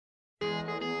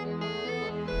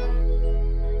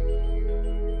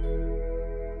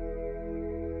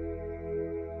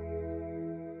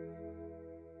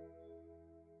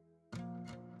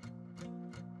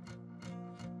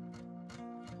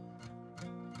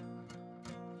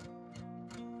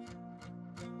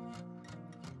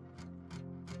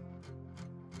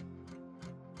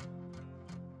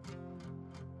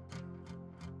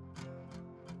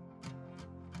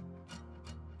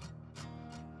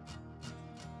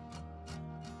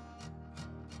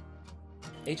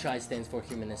HI stands for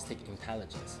Humanistic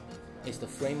Intelligence. It's the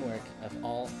framework of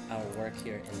all our work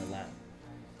here in the lab.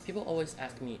 People always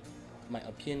ask me my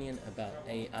opinion about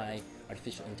AI,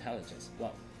 artificial intelligence.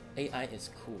 Well, AI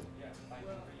is cool,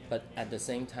 but at the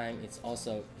same time, it's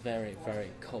also very,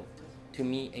 very cold. To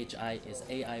me, HI is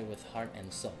AI with heart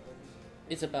and soul.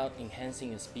 It's about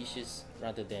enhancing a species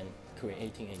rather than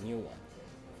creating a new one.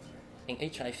 In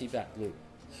HI feedback loop,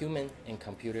 human and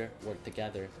computer work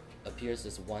together appears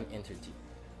as one entity.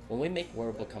 When we make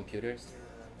wearable computers,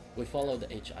 we follow the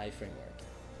HI framework.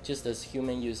 Just as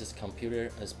human uses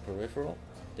computer as peripheral,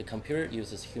 the computer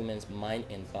uses human's mind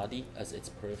and body as its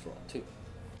peripheral too.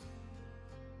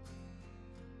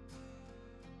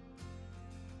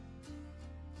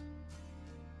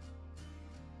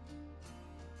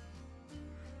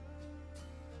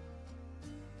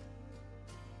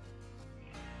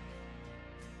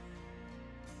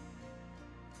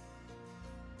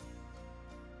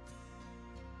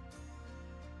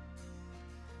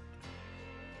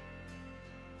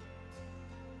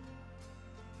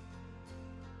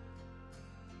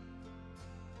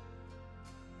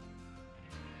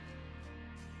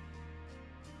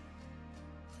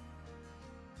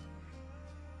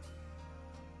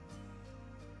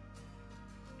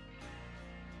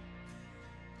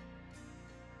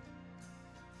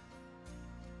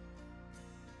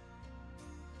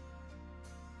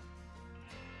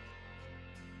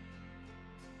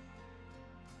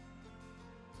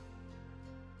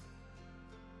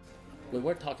 We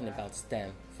were talking about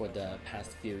STEM for the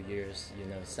past few years,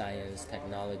 science,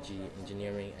 technology,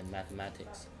 engineering, and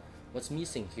mathematics. What's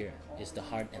missing here is the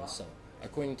heart and soul.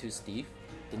 According to Steve,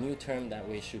 the new term that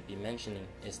we should be mentioning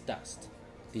is DUST.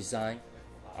 Design,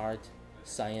 art,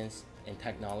 science, and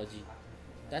technology.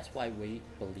 That's why we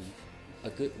believe a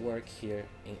good work here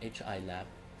in HI Lab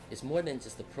is more than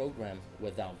just a program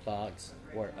without bugs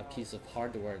or a piece of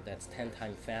hardware that's 10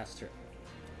 times faster.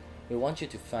 We want you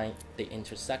to find the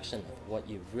intersection of what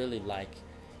you really like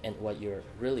and what you're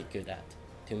really good at.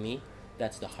 To me,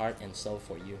 that's the heart and soul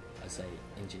for you as an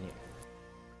engineer.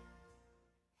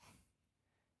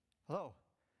 Hello.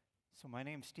 So my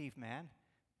name's Steve Mann,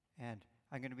 and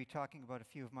I'm going to be talking about a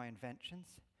few of my inventions.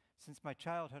 Since my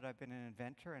childhood, I've been an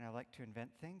inventor, and I like to invent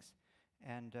things.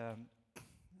 And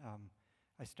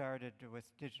I started with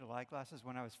digital eyeglasses.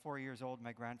 When I was 4 years old,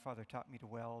 my grandfather taught me to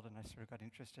weld, and I sort of got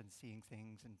interested in seeing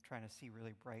things and trying to see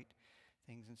really bright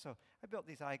things. And so I built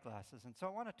these eyeglasses. And so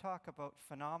I want to talk about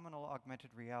phenomenal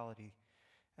augmented reality,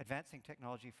 advancing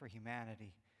technology for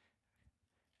humanity.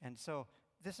 And so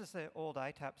this is the old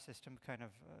EyeTap system, kind of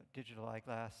digital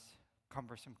eyeglass,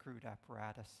 cumbersome, crude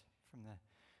apparatus from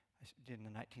I did in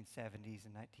the 1970s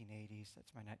and 1980s.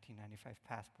 That's my 1995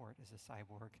 passport as a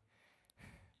cyborg.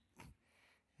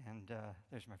 And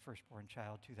there's my firstborn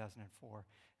child, 2004.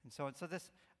 And so this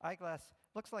eyeglass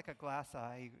looks like a glass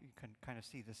eye. You can kind of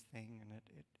see this thing, and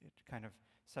it kind of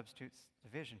substitutes the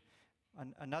vision.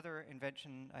 Another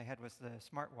invention I had was the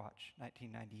Smartwatch,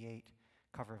 1998,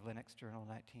 cover of Linux Journal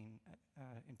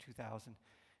in 2000.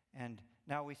 And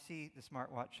now we see the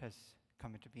Smartwatch has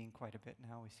come into being quite a bit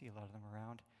now. We see a lot of them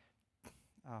around.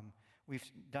 We've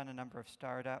done a number of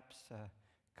startups,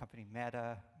 company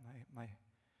Meta,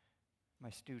 my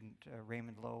student,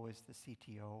 Raymond Lowe, is the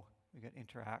CTO. We got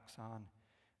Interaxon.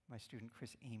 My student,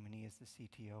 Chris Emeny, is the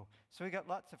CTO. So we got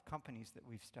lots of companies that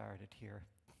we've started here.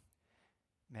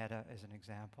 Meta is an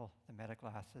example, the Meta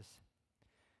glasses.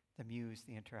 The Muse,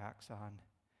 the Interaxon.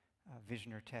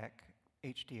 Visioner Tech,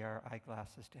 HDR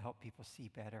eyeglasses to help people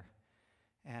see better.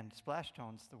 And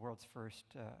Splashtone's the world's first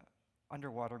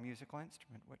underwater musical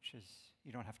instrument, which is,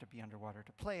 you don't have to be underwater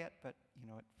to play it, but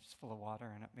it's full of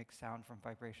water and it makes sound from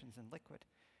vibrations in liquid.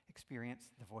 Experience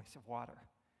the voice of water.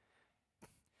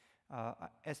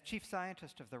 As chief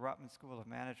scientist of the Rotman School of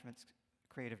Management's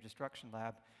Creative Destruction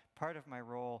Lab, part of my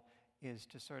role is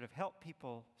to sort of help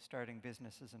people starting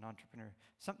businesses and entrepreneurs,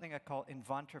 something I call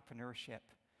inventorpreneurship,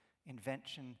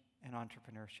 invention and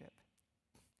entrepreneurship.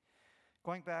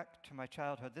 Going back to my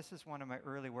childhood, this is one of my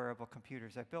early wearable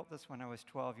computers. I built this when I was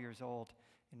 12 years old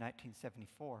in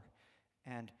 1974.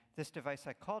 And this device,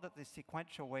 I called it the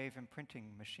sequential wave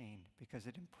imprinting machine because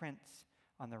it imprints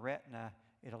on the retina.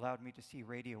 It allowed me to see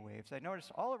radio waves. I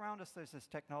noticed all around us there's this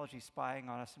technology spying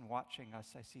on us and watching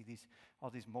us. I see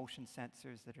all these motion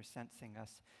sensors that are sensing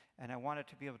us. And I wanted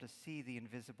to be able to see the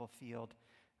invisible field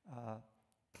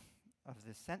of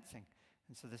this sensing.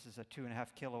 And so this is a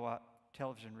 2.5 kilowatt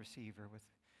television receiver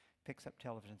picks up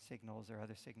television signals or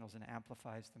other signals and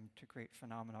amplifies them to create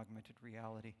phenomenal augmented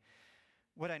reality.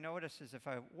 What I notice is if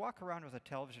I walk around with a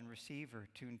television receiver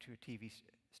tuned to a TV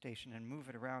station and move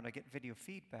it around, I get video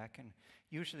feedback, and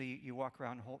usually you walk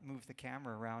around, move the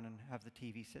camera around and have the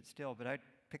TV sit still, but I'd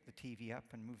pick the TV up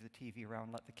and move the TV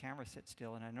around, let the camera sit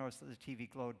still, and I noticed that the TV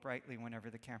glowed brightly whenever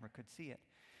the camera could see it.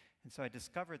 And so I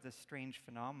discovered this strange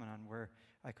phenomenon where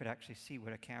I could actually see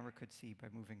what a camera could see by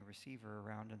moving a receiver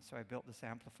around, and so I built this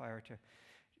amplifier to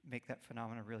make that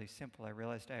phenomenon really simple. I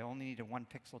realized I only need a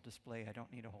 1-pixel display, I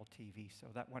don't need a whole TV, so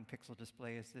that 1-pixel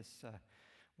display is this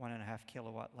 1.5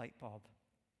 kilowatt light bulb.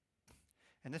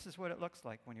 And this is what it looks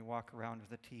like when you walk around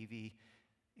with a TV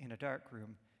in a dark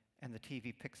room and the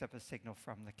TV picks up a signal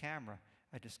from the camera.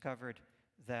 I discovered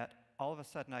that all of a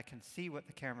sudden I can see what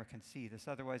the camera can see, this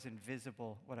otherwise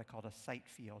invisible, what I called a sight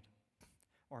field,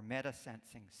 or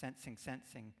meta-sensing, sensing,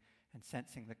 and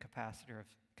sensing the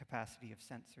capacity of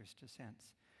sensors to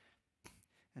sense.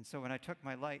 And so when I took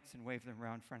my lights and waved them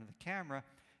around in front of the camera,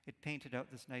 it painted out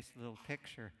this nice little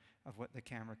picture of what the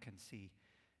camera can see.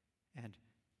 And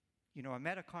you know, a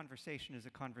meta-conversation is a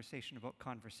conversation about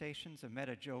conversations. A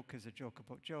meta-joke is a joke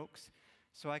about jokes.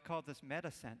 So I call this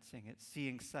meta-sensing. It's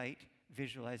seeing sight,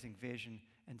 visualizing vision,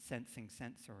 and sensing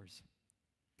sensors.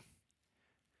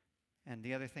 And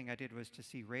the other thing I did was to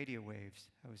see radio waves.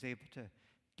 I was able to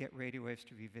get radio waves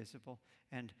to be visible.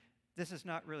 And this is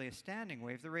not really a standing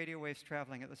wave. The radio wave's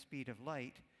traveling at the speed of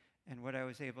light. And what I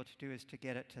was able to do is to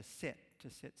get it to sit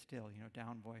still. You know,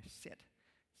 down boy, sit.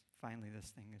 Finally, this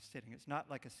thing is sitting. It's not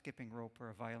like a skipping rope or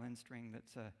a violin string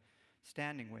that's a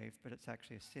standing wave, but it's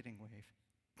actually a sitting wave.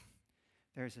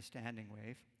 There's a standing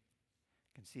wave.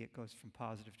 You can see it goes from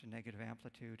positive to negative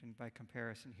amplitude, and by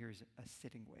comparison, here's a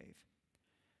sitting wave.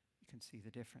 You can see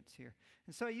the difference here.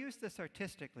 And so I used this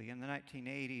artistically. In the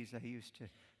 1980s, I used to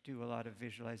do a lot of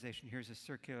visualization. Here's a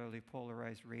circularly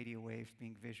polarized radio wave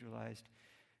being visualized,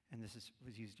 and this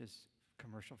was used as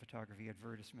commercial photography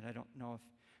advertisement. I don't know if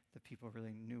the people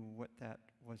really knew what that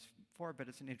was for, but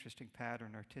it's an interesting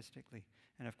pattern artistically.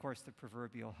 And of course, the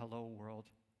proverbial hello world.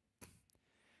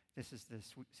 This is the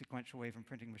sequential wave and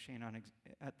printing machine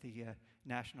at the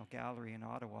National Gallery in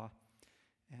Ottawa.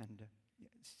 And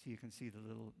so you can see the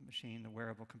little machine, the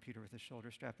wearable computer with a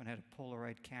shoulder strap, and had a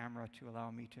Polaroid camera to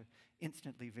allow me to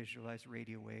instantly visualize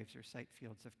radio waves or sight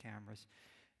fields of cameras.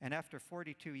 And after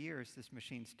 42 years, this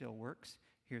machine still works.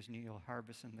 Here's Neil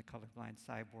Harbison, the colorblind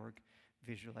cyborg,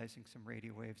 visualizing some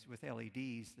radio waves with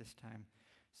LEDs this time.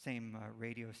 Same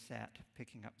radio set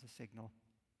picking up the signal.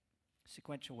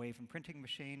 Sequential wave and printing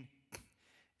machine.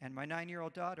 And my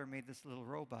 9-year-old daughter made this little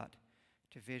robot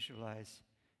to visualize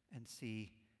and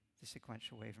see the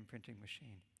sequential wave and printing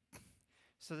machine.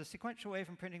 So the sequential wave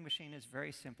and printing machine is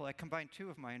very simple. I combined two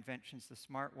of my inventions, the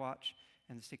Smartwatch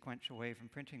and the sequential wave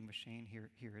and printing machine. Here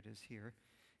it is here.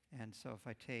 And so if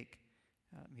I take,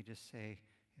 let me just say,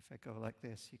 if I go like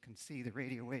this, you can see the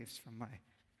radio waves from my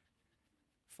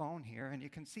phone here, and you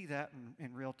can see that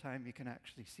in real time. You can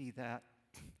actually see that.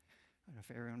 I don't know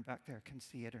if everyone back there can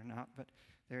see it or not, but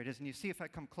there it is. And you see if I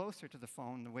come closer to the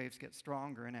phone, the waves get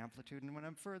stronger in amplitude, and when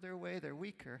I'm further away, they're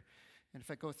weaker. And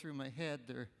if I go through my head,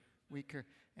 they're weaker.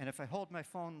 And if I hold my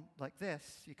phone like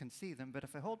this, you can see them, but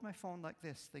if I hold my phone like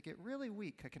this, they get really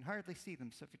weak. I can hardly see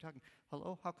them. So if you're talking,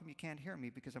 hello, how come you can't hear me?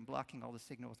 Because I'm blocking all the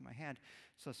signal with my hand.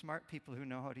 So smart people who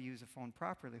know how to use a phone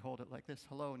properly hold it like this.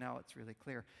 Hello, now it's really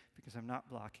clear because I'm not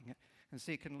blocking it. And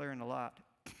so you can learn a lot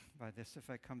by this. If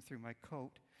I come through my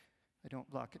coat, I don't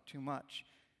block it too much.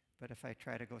 But if I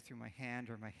try to go through my hand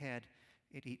or my head,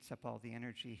 it eats up all the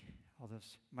energy, all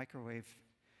those microwave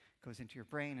goes into your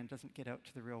brain and doesn't get out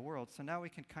to the real world. So now we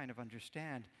can kind of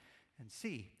understand and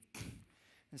see.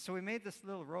 And so we made this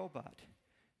little robot,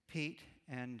 Pete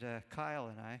and Kyle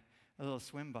and I, a little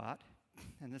swim bot.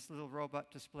 And this little robot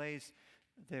displays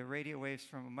the radio waves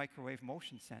from a microwave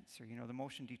motion sensor, you know, the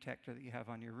motion detector that you have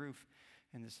on your roof.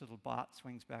 And this little bot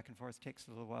swings back and forth, takes a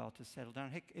little while to settle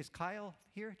down. Hey, is Kyle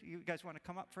here? Do you guys want to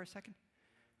come up for a second?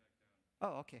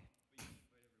 Oh, okay.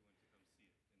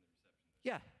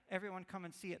 Yeah, everyone come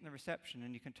and see it in the reception,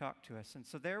 and you can talk to us. And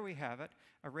so there we have it,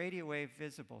 a radio wave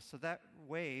visible. So that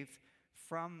wave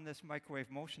from this microwave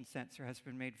motion sensor has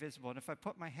been made visible. And if I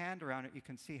put my hand around it, you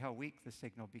can see how weak the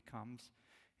signal becomes.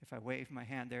 If I wave my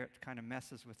hand there, it kind of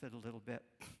messes with it a little bit.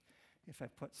 If I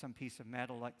put some piece of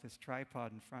metal like this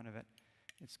tripod in front of it,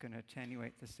 it's going to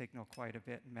attenuate the signal quite a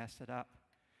bit and mess it up.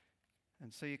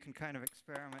 And so you can kind of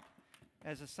experiment.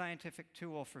 As a scientific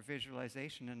tool for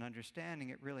visualization and understanding,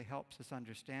 it really helps us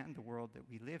understand the world that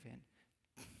we live in.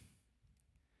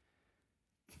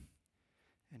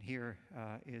 And here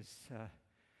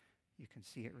you can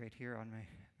see it right here on my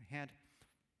hand.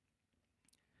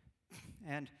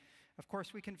 And of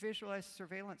course, we can visualize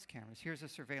surveillance cameras. Here's a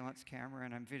surveillance camera,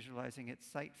 and I'm visualizing its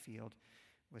sight field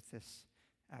with this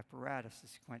apparatus, the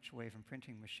sequential wave and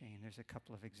printing machine. There's a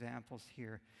couple of examples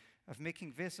here of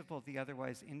making visible the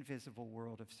otherwise invisible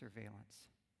world of surveillance.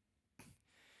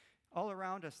 All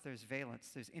around us there's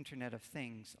valence, there's Internet of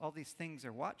Things. All these things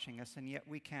are watching us, and yet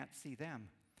we can't see them.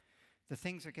 The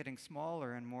things are getting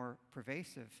smaller and more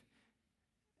pervasive,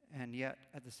 and yet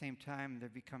at the same time they're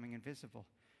becoming invisible.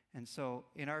 And so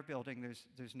in our building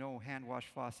there's no hand wash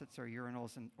faucets or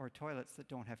urinals or toilets that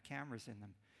don't have cameras in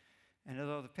them. And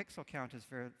although the pixel count is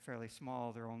fairly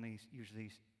small, they're only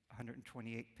usually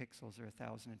 128 pixels or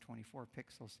 1,024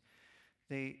 pixels.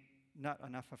 Not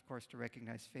enough, of course, to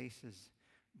recognize faces,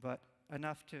 but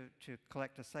enough to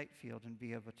collect a sight field and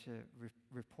be able to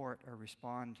report or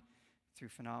respond through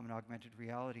phenomena augmented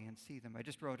reality and see them. I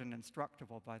just wrote an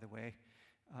Instructable, by the way,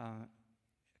 a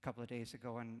couple of days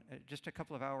ago, and just a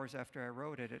couple of hours after I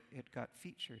wrote it, it got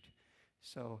featured.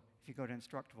 So if you go to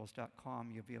instructables.com,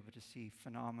 you'll be able to see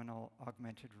phenomenal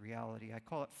augmented reality. I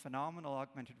call it phenomenal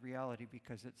augmented reality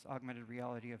because it's augmented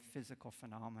reality of physical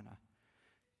phenomena.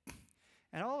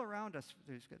 And all around us,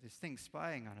 there's these things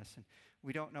spying on us, and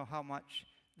we don't know how much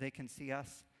they can see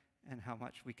us and how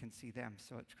much we can see them.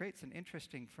 So it creates an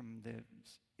interesting, from the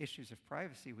issues of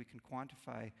privacy, we can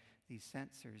quantify these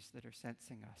sensors that are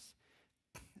sensing us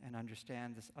and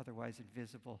understand this otherwise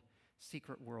invisible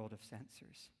secret world of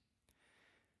sensors.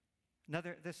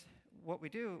 What we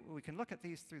do, we can look at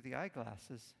these through the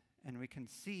eyeglasses, and we can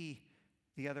see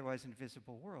the otherwise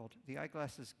invisible world. The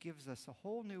eyeglasses gives us a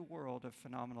whole new world of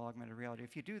phenomenal augmented reality.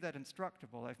 If you do that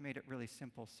Instructable, I've made it really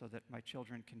simple so that my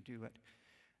children can do it.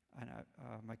 And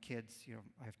my kids,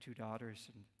 I have 2 daughters,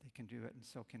 and they can do it, and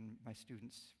so can my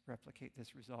students replicate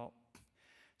this result.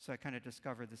 So I kind of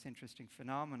discovered this interesting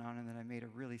phenomenon, and then I made a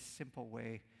really simple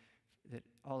way that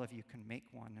all of you can make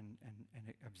one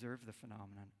and observe the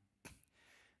phenomenon.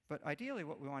 But ideally,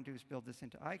 what we want to do is build this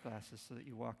into eyeglasses so that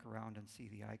you walk around and see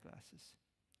the eyeglasses.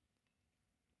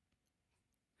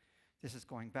 This is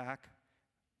going back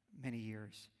many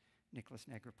years. Nicholas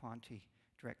Negroponte,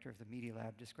 director of the Media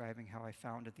Lab, describing how I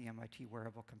founded the MIT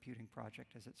Wearable Computing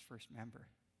Project as its first member.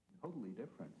 Totally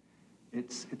different.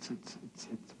 It's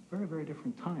a very, very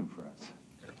different time for us.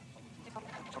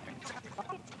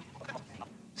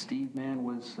 Steve Mann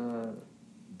was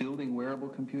building wearable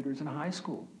computers in high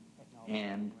school.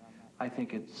 And I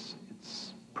think it's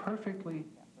perfectly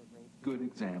good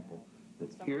example that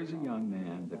here's a young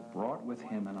man that brought with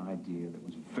him an idea that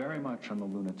was very much on the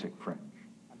lunatic fringe,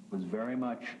 was very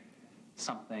much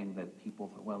something that people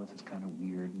thought, well, this is kind of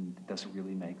weird and it doesn't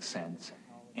really make sense.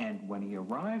 And when he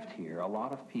arrived here, a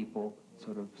lot of people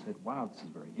sort of said, wow, this is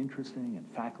very interesting,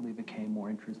 and faculty became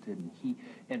more interested,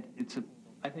 and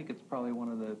I think it's probably one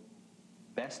of the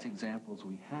best examples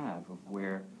we have of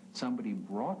where somebody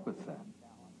brought with them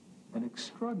an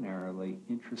extraordinarily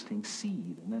interesting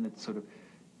seed, and then it sort of,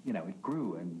 it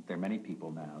grew, and there are many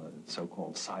people now,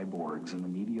 so-called cyborgs in the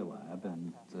Media Lab,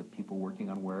 and people working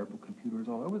on wearable computers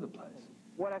all over the place.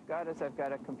 What I've got is I've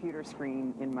got a computer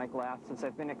screen in my glasses.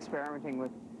 I've been experimenting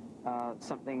with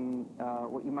something,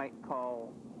 what you might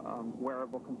call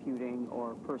wearable computing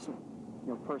or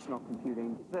personal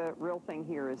computing. The real thing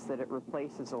here is that it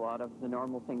replaces a lot of the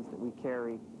normal things that we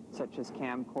carry, such as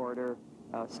camcorder,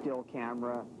 still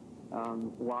camera,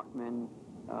 Walkman,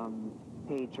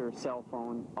 pager, cell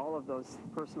phone. All of those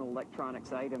personal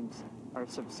electronics items are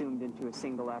subsumed into a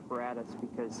single apparatus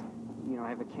because, I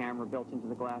have a camera built into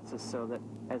the glasses so that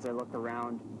as I look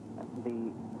around,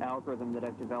 the algorithm that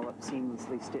I've developed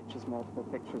seamlessly stitches multiple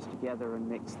pictures together and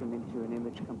makes them into an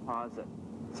image composite,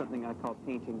 something I call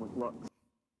painting with looks.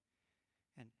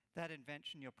 And that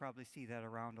invention, you'll probably see that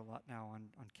around a lot now on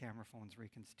camera phones where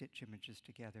you can stitch images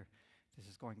together. This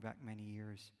is going back many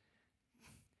years.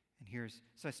 And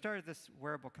so I started this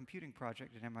wearable computing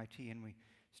project at MIT, and we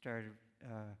started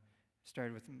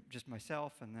with just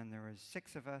myself, and then there was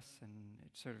 6 of us, and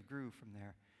it sort of grew from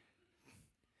there.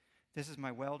 This is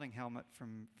my welding helmet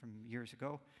from years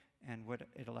ago, and what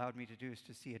it allowed me to do is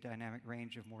to see a dynamic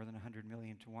range of more than 100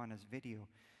 million to 1 as video.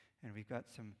 And we've got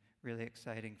some really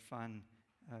exciting, fun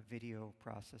video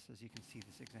processes. You can see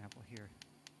this example here.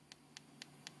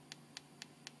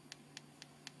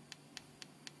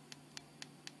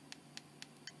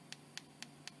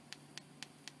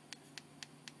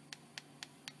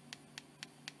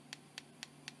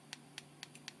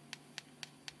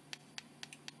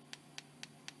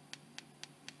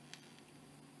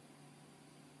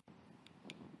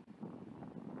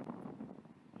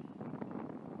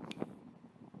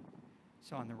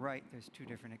 So on the right, there's 2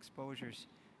 different exposures,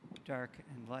 dark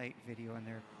and light video, and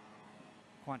they're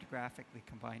quantigraphically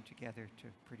combined together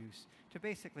to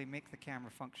basically make the camera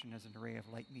function as an array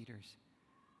of light meters.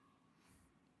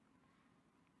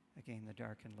 again, the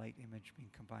dark and light image being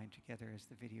combined together as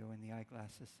the video in the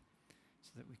eyeglasses,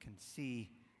 so that we can see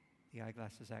the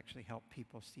eyeglasses actually help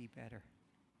people see better.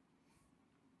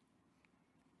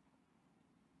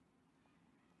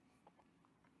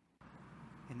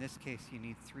 In this case, you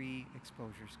need 3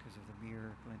 exposures because of the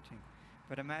mirror glinting.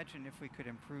 But imagine if we could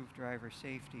improve driver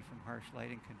safety from harsh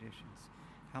lighting conditions.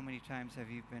 How many times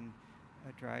have you been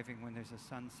driving when there's a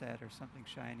sunset or something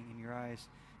shining in your eyes,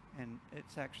 and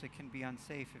it's actually can be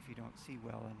unsafe if you don't see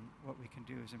well, and what we can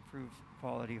do is improve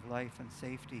quality of life and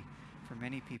safety for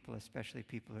many people, especially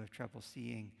people who have trouble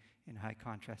seeing in high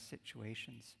contrast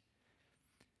situations.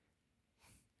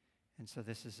 And so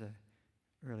this is an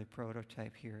early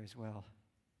prototype here as well.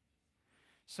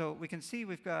 So we can see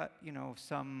we've got,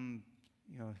 some,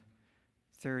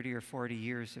 30 or 40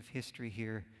 years of history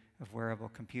here of wearable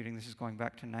computing. This is going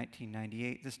back to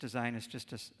 1998. This design is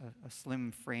just a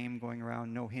slim frame going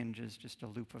around, no hinges, just a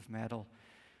loop of metal,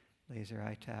 laser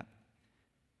EyeTap.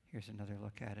 Here's another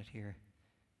look at it here.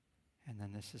 And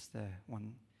then this is the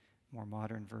one more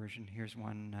modern version. Here's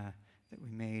one that we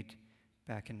made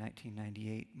back in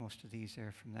 1998. Most of these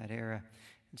are from that era.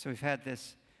 And so we've had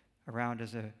this around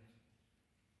as a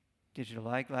digital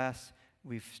eyeglass.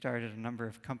 We've started a number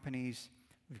of companies.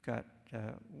 We've got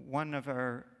one of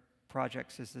our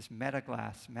projects is this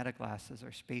metaglasses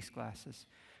or space glasses,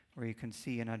 where you can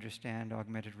see and understand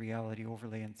augmented reality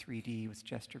overlay in 3D with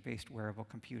gesture-based wearable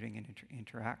computing and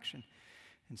interaction.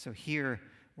 And so here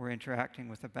we're interacting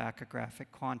with a backographic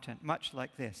content, much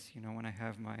like this. When I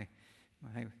have my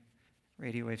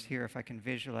radio waves here, if I can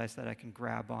visualize that, I can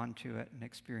grab onto it and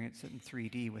experience it in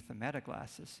 3D with the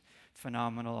metaglasses.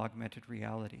 Phenomenal augmented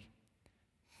reality.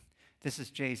 This is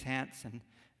Jays Hansen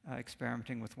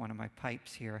experimenting with one of my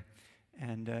pipes here.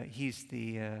 And he's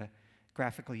the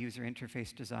graphical user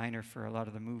interface designer for a lot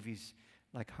of the movies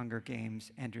like Hunger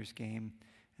Games, Ender's Game,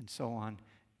 and so on.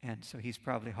 And so he's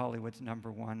probably Hollywood's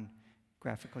 #1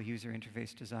 graphical user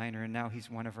interface designer, and now he's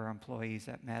one of our employees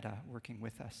at Meta working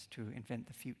with us to invent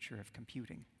the future of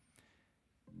computing.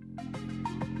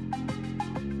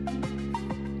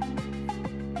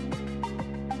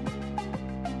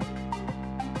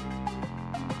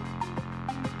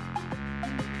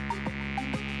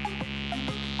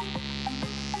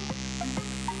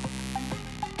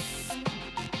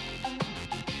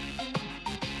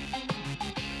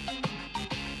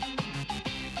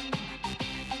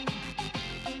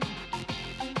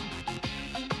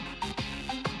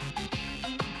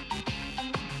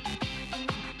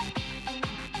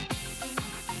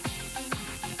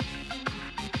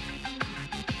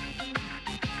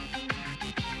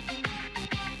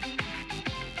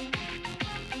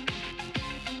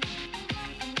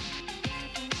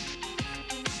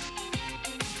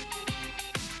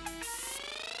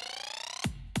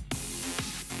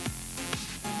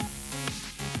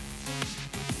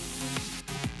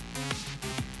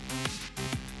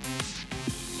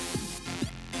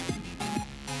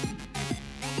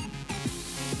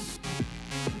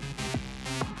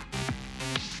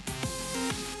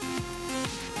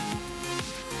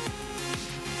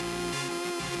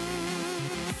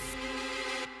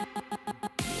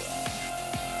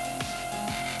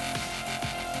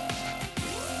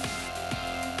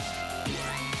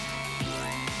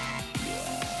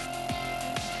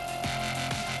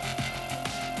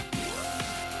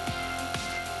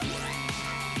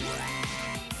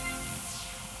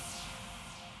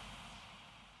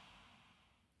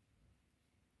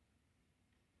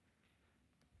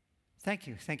 Thank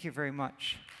you. Thank you very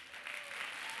much.